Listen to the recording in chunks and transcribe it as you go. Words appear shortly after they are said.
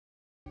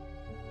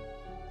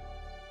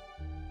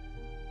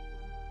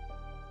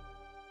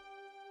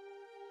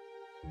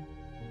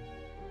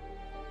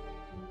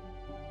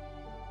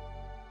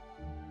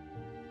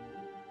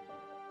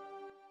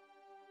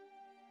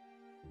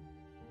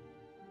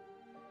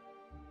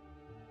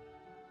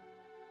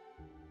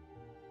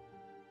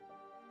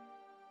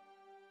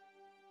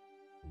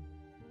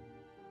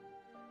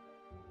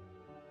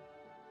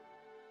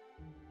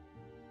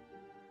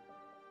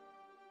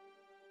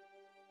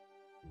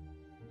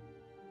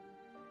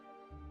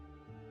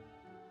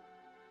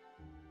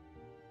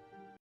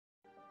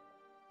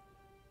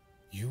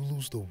you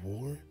lose the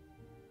war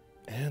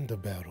and the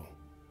battle.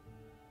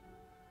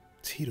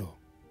 Tito,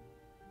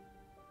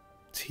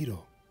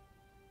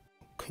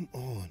 come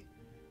on.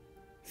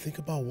 Think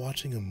about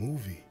watching a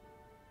movie.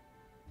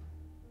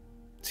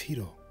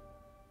 Tito.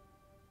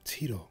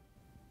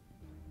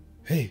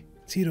 Hey,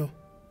 Tito,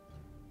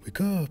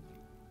 wake up.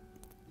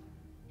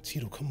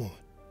 Tito, come on.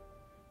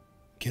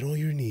 Get on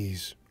your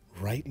knees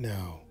right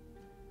now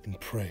and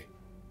pray.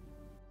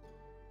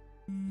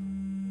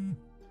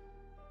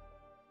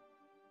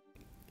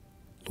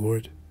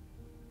 Lord,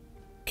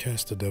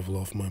 cast the devil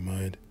off my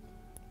mind.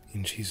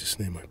 In Jesus'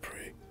 name I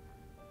pray.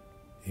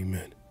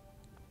 Amen.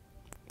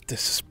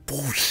 This is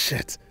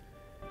bullshit.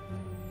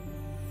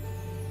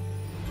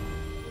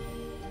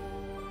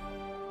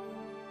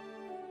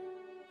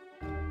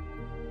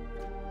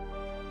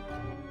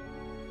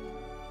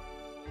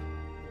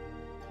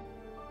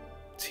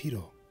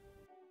 Tito.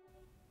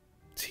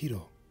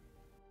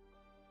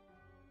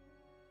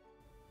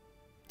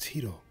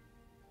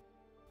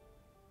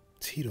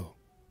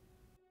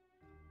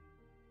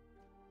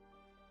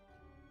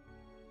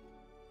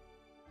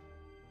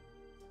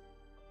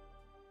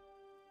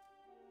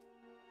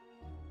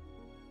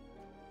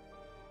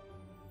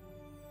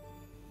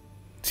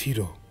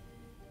 Tito,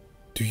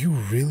 do you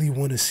really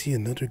want to see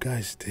another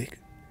guy's dick?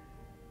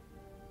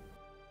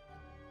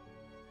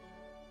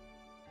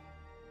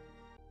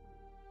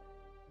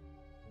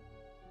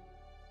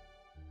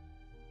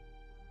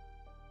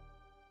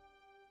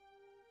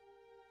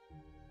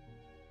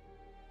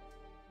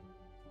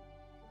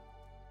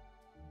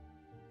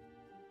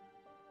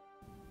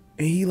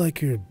 Ain't he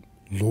like your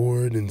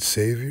Lord and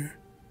Savior?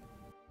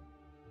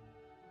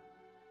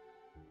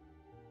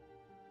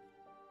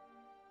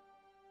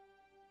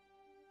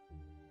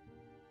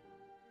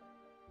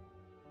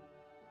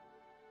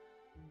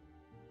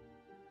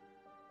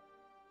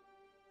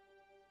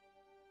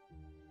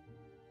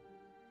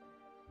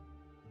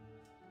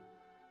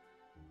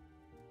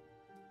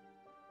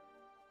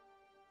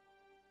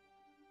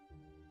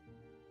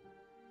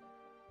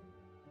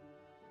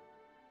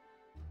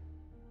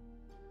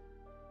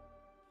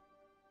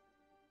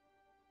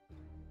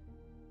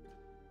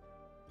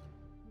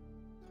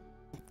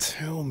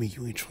 Tell me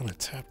you ain't trying to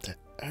tap that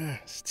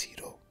ass,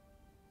 Tito.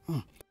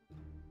 Don't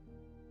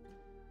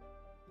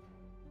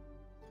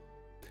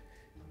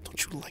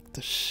you like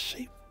the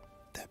shape,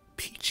 that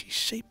peachy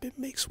shape it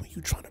makes when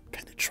you trying to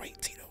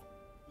penetrate, Tito?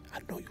 I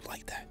know you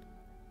like that.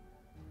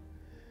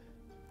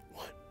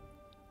 1,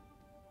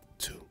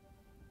 2,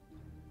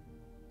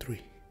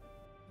 3.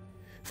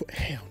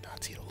 Hell nah,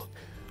 Tito, look.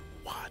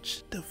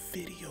 Watch the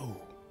video.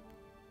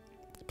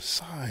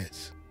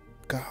 Besides,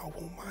 God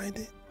won't mind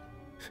it.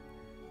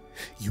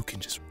 You can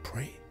just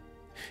pray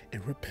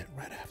and repent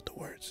right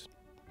afterwards.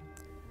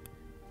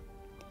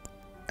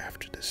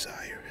 After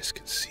desire is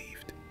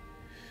conceived,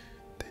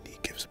 then he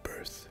gives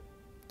birth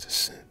to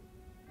sin.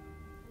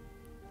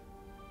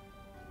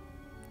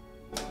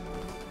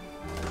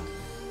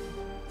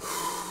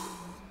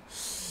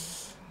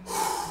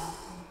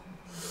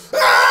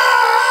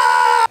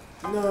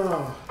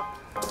 No.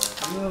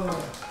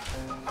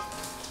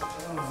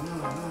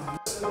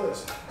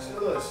 Say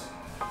this.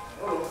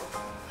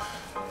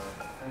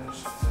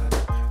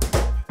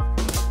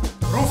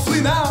 Don't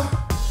flee now.